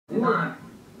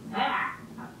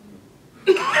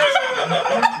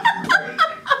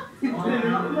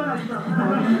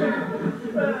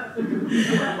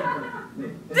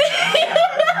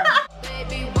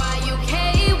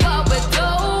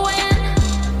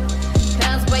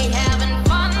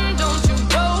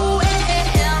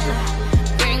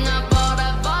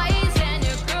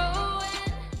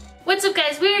What's up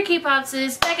guys, we are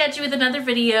KPOPSIS, back at you with another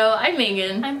video. I'm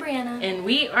Megan. I'm Brianna. And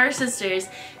we are sisters,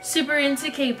 super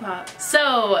into K-pop.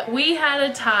 So we had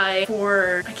a tie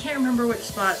for, I can't remember which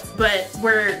spots, but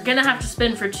we're gonna have to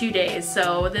spin for 2 days.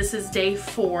 So this is day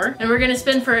 4, and we're gonna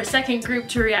spin for a second group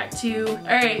to react to.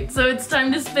 Alright, so it's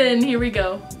time to spin, here we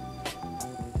go.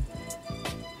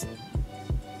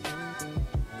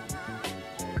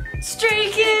 Stray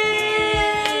Kids!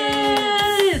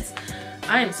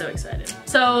 I am so excited.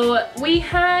 So we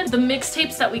had the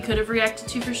mixtapes that we could have reacted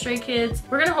to for Stray Kids.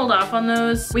 We're gonna hold off on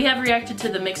those. We have reacted to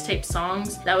the mixtape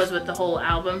songs. That was with the whole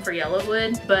album for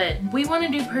Yellowwood, but we wanna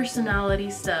do personality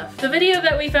stuff. The video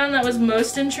that we found that was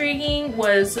most intriguing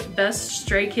was best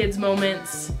Stray Kids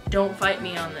moments. Don't fight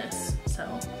me on this. So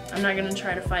I'm not gonna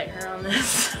try to fight her on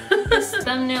this. This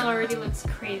thumbnail already looks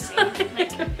crazy, like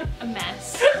a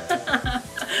mess.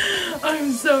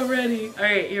 I'm so ready. All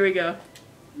right, here we go.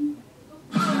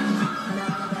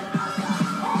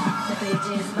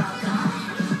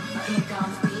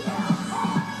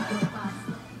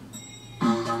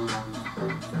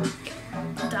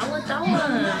 Dalla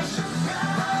Dalla.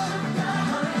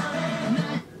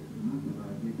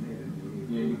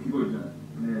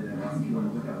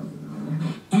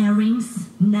 Earrings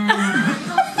now.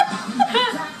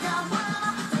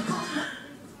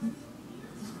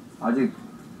 아직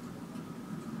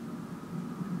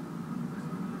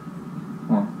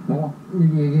먹어.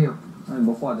 얘기해요. 아니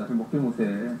먹고 하자. 먹질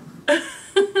못해.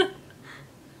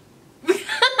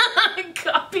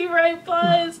 Copyright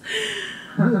pause.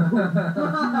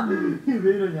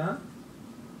 왜 이러냐?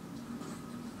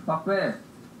 빡 빼.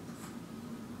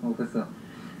 됐어.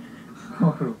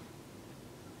 Oh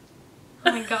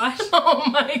my gosh. Oh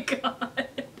my god.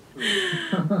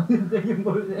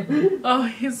 Oh,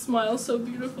 his smile's so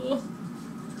beautiful.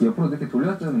 옆으로 이렇게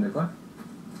돌려 쓰면 될걸?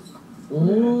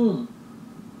 오.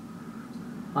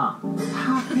 아.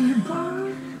 Happy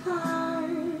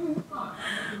birthday.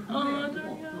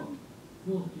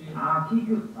 아,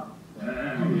 케이크.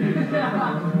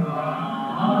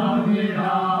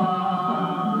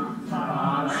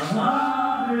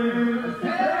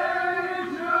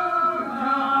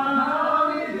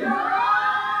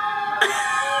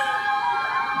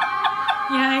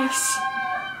 Yikes.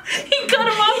 He cut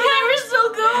him off and they were still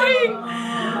going.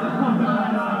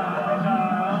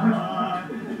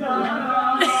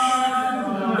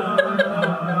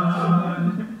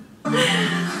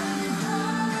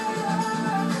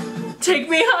 Take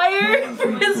me higher.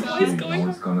 His voice going.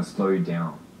 It's gonna slow you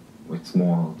down. It's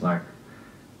more like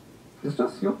it's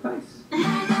just your face.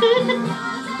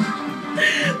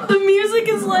 The music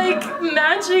is like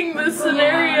matching the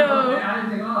scenario.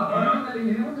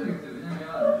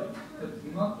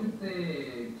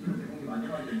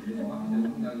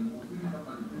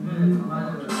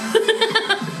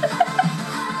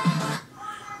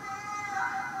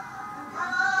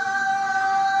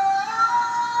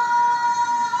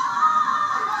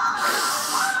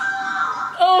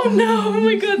 Oh no, oh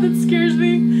my god, that scares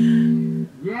me.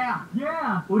 Yeah,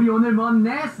 yeah. 우리 오늘 먼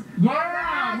네스.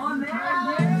 Yeah, 먼 네스.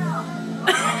 Yeah.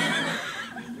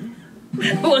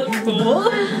 Look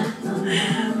cool.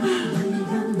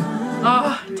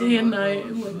 Oh, day and night. I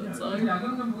love that song.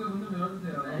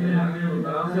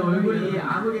 얼굴이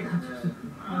아무리 갖췄어.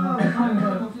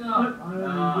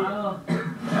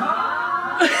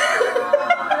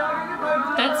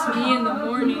 That's me in the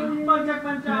morning.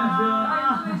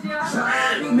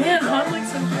 Man, Hot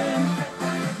looks so good.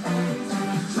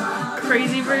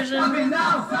 Crazy version. I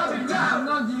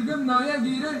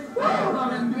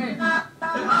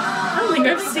don't think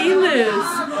I've seen this.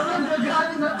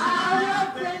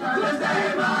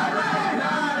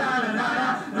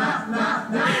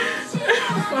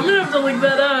 I'm gonna have to look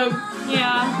that up.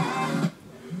 Yeah.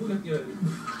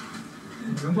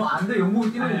 용복 안 돼.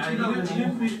 용복이 뛰면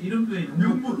이름표에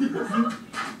용복이.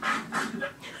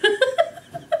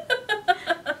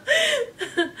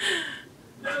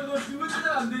 야, 너 주문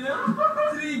제작 안 되냐?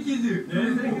 쓰레기 퀴즈. 네,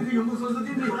 쓰레기 퀴즈 용복 선수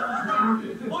뛴대.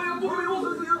 용복이 용복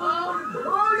선수 용복이.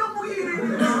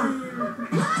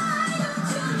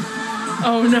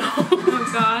 Oh no.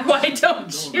 Oh god. Why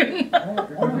don't you know?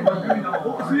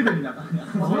 스웨덴이냐?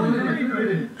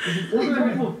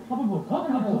 허버버.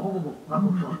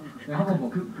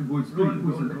 그 뭐였어?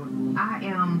 I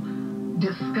am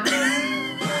disgusted.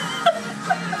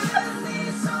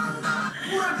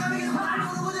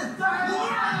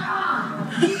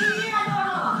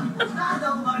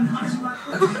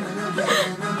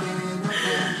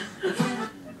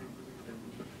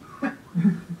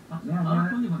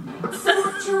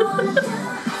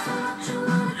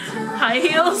 High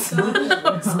heels?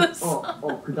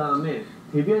 그 다음에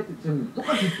데뷔할 때쯤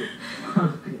똑같았어.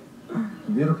 그래.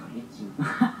 그대로 가겠지.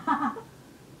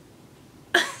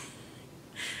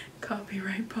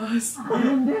 Copyright pause.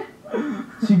 그런데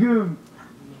지금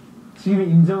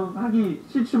인정하기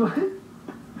싫지만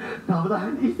나보다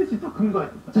한 1cm 더 큰 거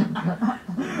같아.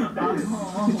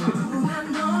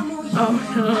 Oh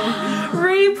no.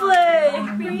 Replay!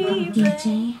 Replay!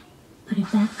 DJ, put it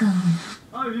back on.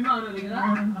 아, 민망 안 해도 되나?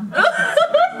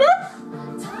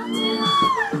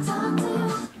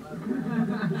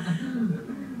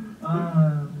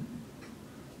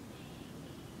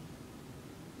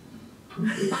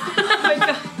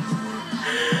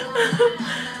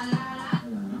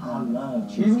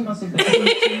 주인공 봤을 때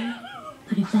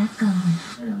Put it back on.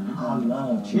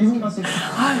 주인공 봤을 때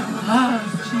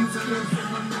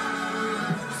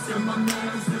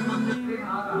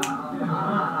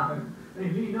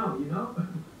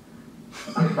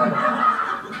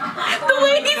The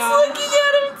way he's looking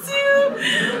at him too!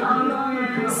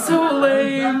 So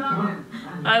lame.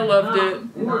 I loved it.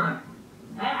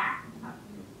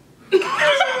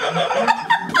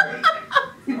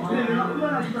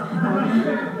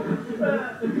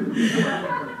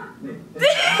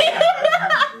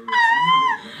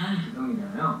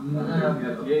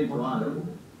 제일 좋아하는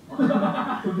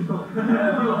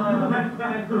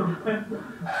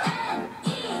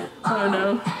Oh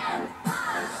no.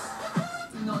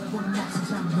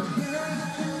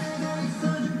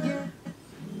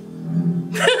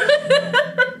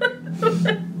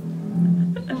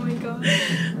 Oh my god.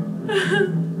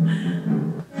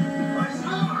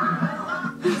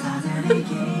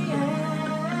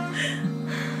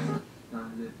 자,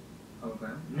 이제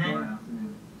가볼까요? 네. 좋아요.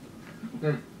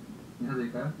 오케이.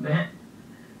 인사드릴까요? 네.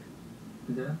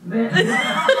 진짜요? 네.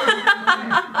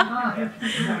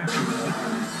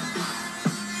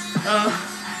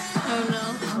 Oh no.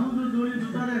 아무도 노래도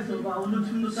따라했어. 막 오늘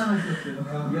춤도 따라했었어요.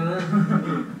 이거는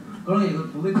그러게 이거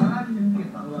도대 따라하기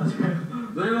힘들겠다.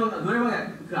 노래방에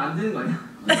그 안 되는 거 아니야?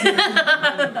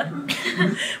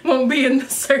 Won't be in the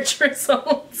search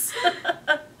results.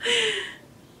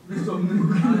 수 없는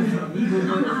거 아니야? 이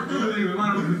노래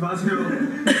웬만하면 그러지 마세요.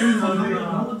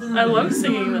 I love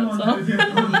singing that song.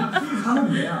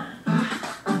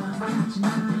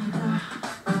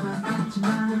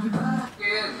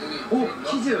 오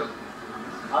퀴즈.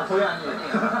 아, 저희 아니에요.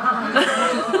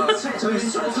 저희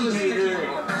스트레스를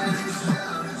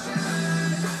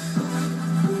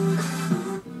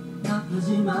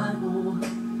아프지 말고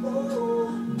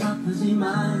아프지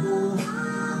말고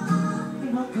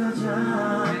행복하자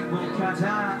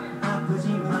아프지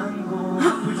말고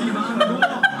아프지 말고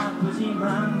아프지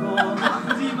말고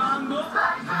아프지 말고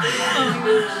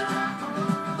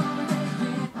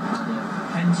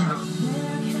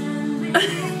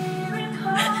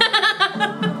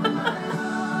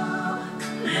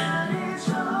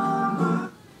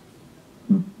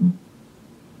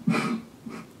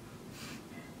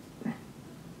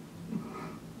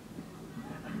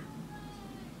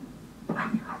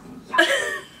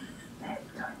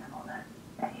저희는 오늘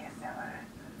ASMR을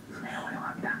진행하려고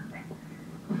합니다.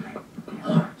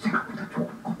 생각보다 좋은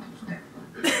컨텐츠인데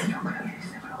그냥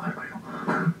ASMR로 할 걸요.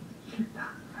 싫다.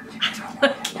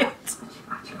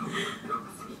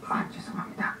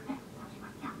 죄송합니다.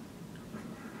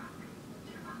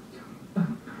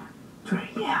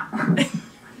 조용히해요.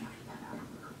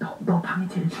 너 방이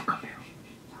제일 시끄러워요.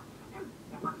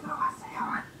 못 들어갔어요.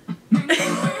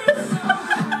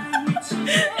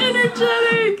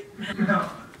 Energetic!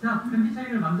 자,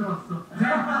 MBTI를 만들어왔어. 네?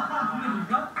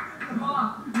 보내줄까?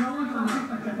 와, 영어가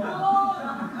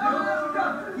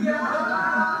이야!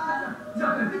 자,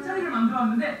 MBTI를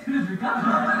만들어왔는데 들려줄까?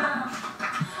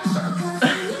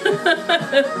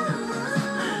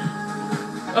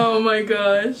 Oh my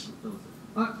gosh.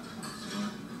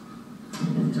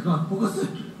 잠깐만, 포커스!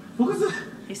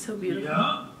 He's so beautiful.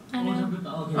 I know.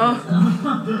 Oh,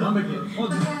 완벽해.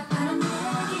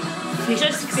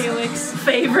 just Felix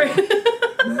favorite.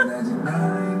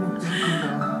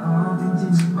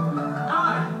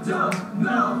 I don't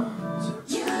know.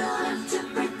 You don't have to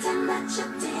pretend that you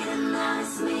didn't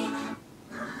notice me.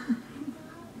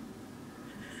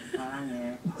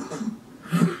 사랑해.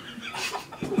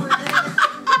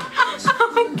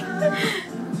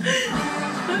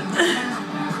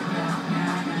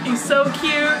 He's so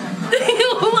cute.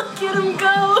 Look at him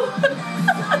go.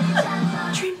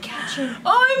 Dreamcatcher.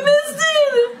 Oh, I missed it.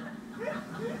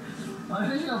 아,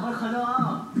 혜진아, 빨리 가자.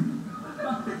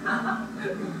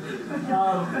 아,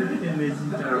 웃기겠네,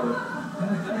 진짜로.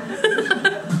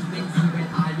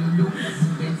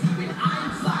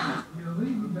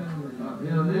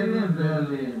 미안해.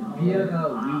 비아가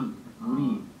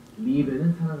우리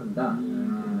리베는 사랑한다.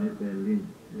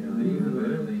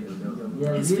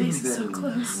 His face is so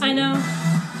close. I know.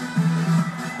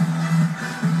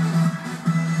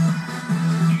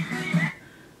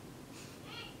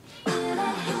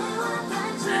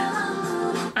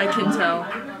 I can tell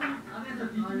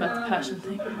about the passion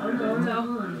thing.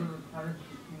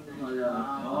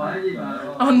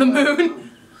 On the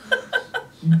moon.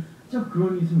 진짜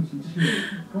그런 있으면 진짜 싫어.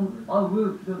 그럼 아왜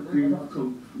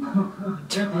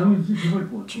제가 가면 진짜 좋아할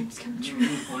것 같아. Dreams come true.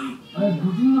 아니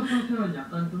무중력 상태는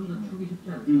약간 좀 더 추기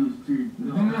쉽지 않아.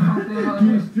 무중력 상태는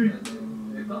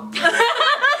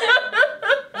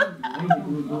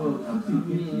그거 할수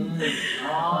있겠지.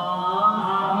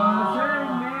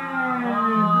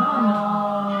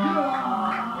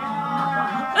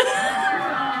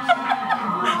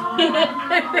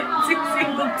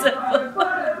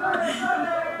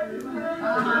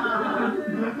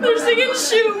 They're singing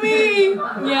 "Shoot Me."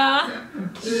 Yeah.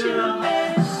 Shoot me.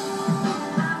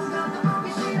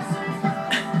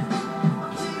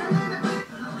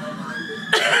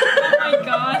 Oh my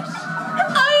gosh.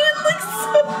 Ian looks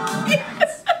so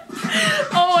cute.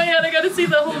 Oh my god, I gotta see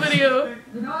the whole video.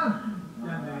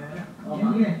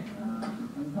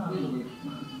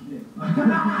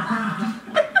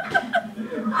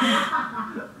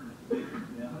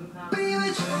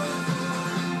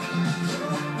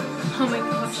 Oh my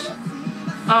gosh.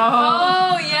 Oh,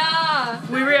 Oh yeah.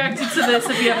 we reacted to this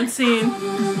if you haven't seen.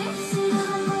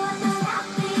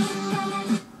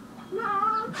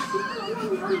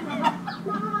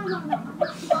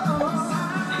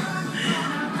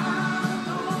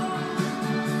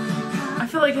 I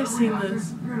feel like I've seen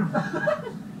this.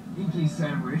 Inky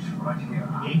sandwich right here.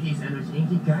 Inky sandwich,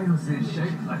 Inky gyros is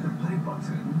shaped like a play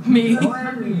button. Me.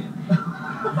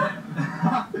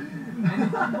 And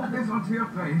if you focus onto your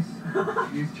face,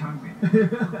 it is chunky.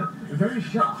 Very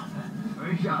sharp.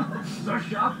 Very sharp. So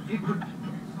sharp, it could...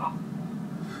 Oh.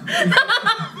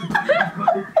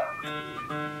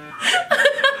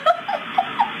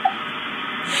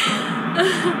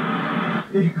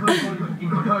 It could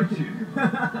hurt you.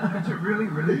 Hurt you really,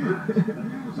 really bad.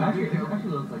 Actually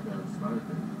looks like a scarlet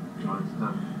thing.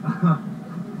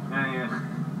 Yeah.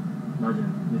 맞아.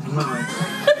 정말 많이.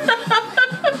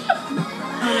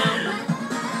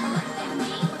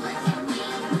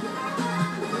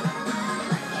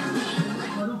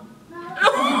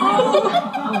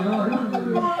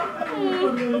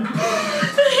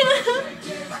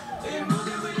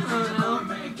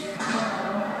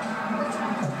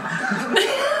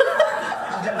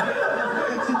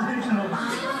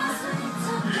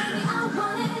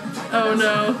 Oh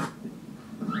no.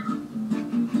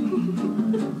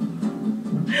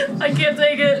 I can't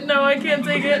take it. No, I can't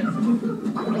take it.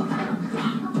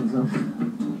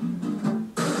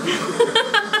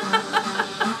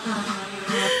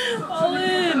 All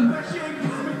in.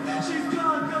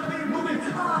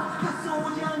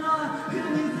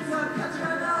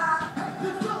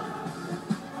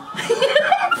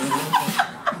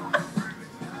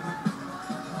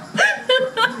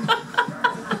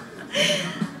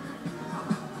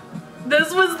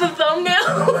 This was the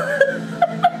thumbnail.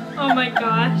 Oh my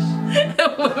gosh.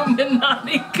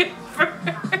 Illuminati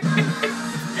confirmed.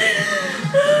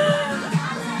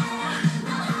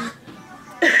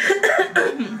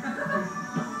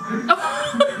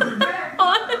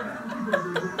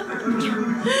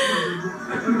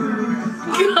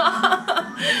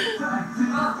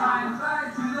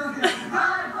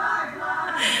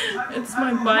 It's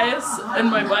my bias and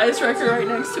my bias record right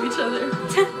next to each other.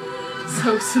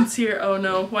 So sincere. Oh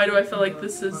no, why do I feel like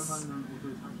this is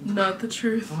not the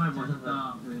truth? 정말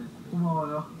멋있다.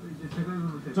 고마워요. 이제 제가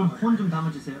입으면 돼요. 좀 폰 좀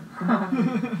담아주세요.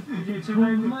 이제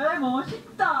정말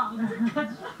멋있다.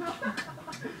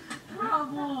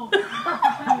 브라보.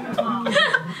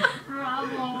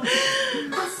 브라보.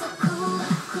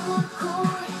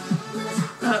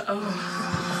 Uh-oh.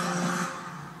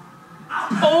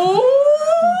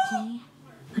 Oh!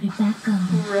 Put it back on.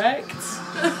 Wrecked.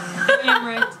 I'm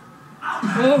wrecked.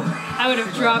 Oh, I would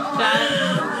have dropped that.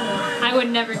 I would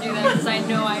never do that because I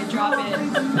know I'd drop it.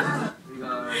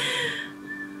 우리가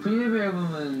프리데뷔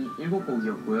앨범은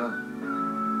 7곡이었고요.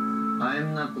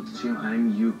 I'm Not부터 지금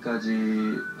I'm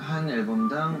You까지 한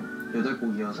앨범당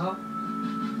 8곡이어서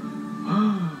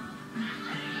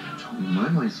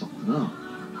정말 많이 썼구나.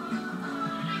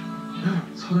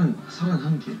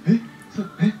 31개?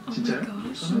 에? 진짜요?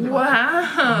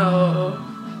 Wow.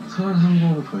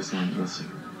 31곡을 벌써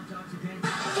만들었어요.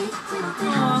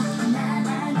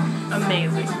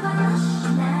 Amazing.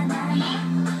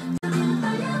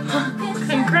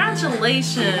 Congratulations.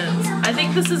 Congratulations. I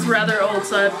think this is rather old,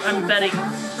 so I'm betting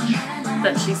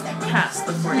that she's past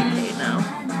the 40K now.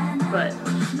 But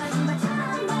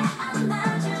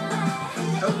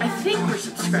I think we're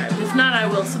subscribed. If not, I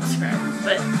will subscribe.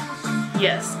 But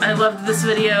yes, I loved this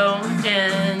video,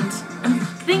 and I'm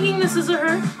thinking this is a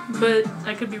her, but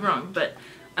I could be wrong. But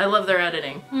I love their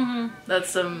editing.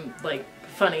 That's some like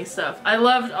funny stuff. I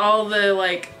loved all the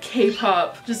like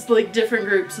K-pop, just like different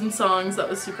groups and songs. That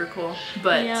was super cool.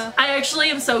 But yeah. I actually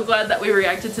am so glad that we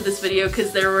reacted to this video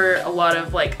because there were a lot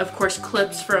of like, of course,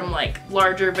 clips from like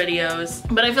larger videos.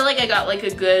 But I feel like I got like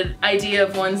a good idea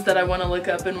of ones that I want to look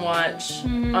up and watch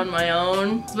on my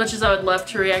own. As much as I would love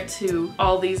to react to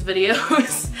all these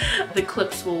videos, the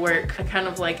clips will work. I kind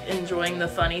of like enjoying the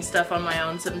funny stuff on my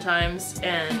own sometimes.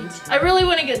 And I really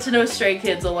want to get to know Stray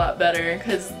Kids a lot better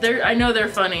because I know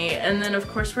they're funny, and then of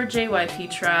course we're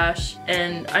JYP trash,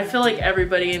 and I feel like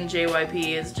everybody in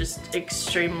JYP is just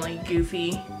extremely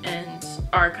goofy and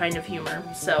our kind of humor,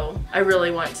 so I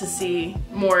really want to see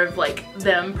more of like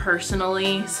them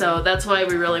personally. So that's why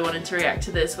we really wanted to react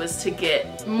to this, was to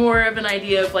get more of an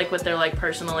idea of like what they're like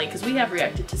personally, because we have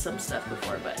reacted to some stuff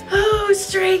before. But oh,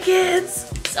 Stray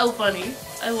Kids, so funny.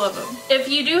 I love them. If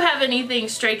you do have anything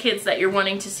Stray Kids that you're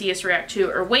wanting to see us react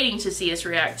to or waiting to see us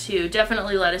react to,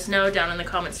 definitely let us know down in the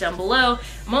comments down below.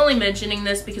 I'm only mentioning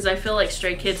this because I feel like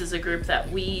Stray Kids is a group that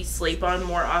we sleep on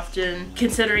more often,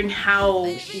 considering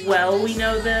how well we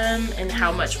know them and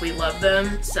how much we love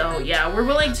them. So yeah, we're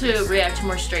willing to react to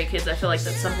more Stray Kids. I feel like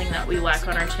that's something that we lack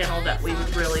on our channel that we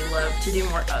would really love to do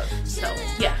more of. So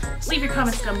yeah, leave your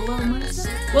comments down below and let us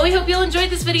know. Well, we hope you all enjoyed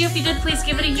this video. If you did, please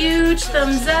give it a huge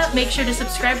thumbs up. Make sure to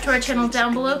subscribe to our channel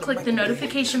down below. Click the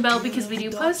notification bell because we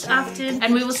do post often.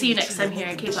 And we will see you next time here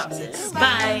at KPOPSIS.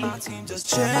 Bye!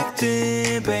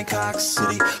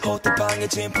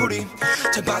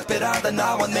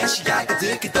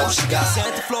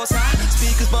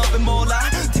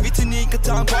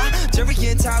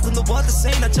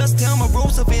 Just tell my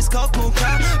rules of his cocoon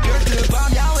crowd. Girl, the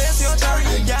bomb, y'all is your turn.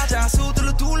 Yeah, just so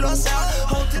the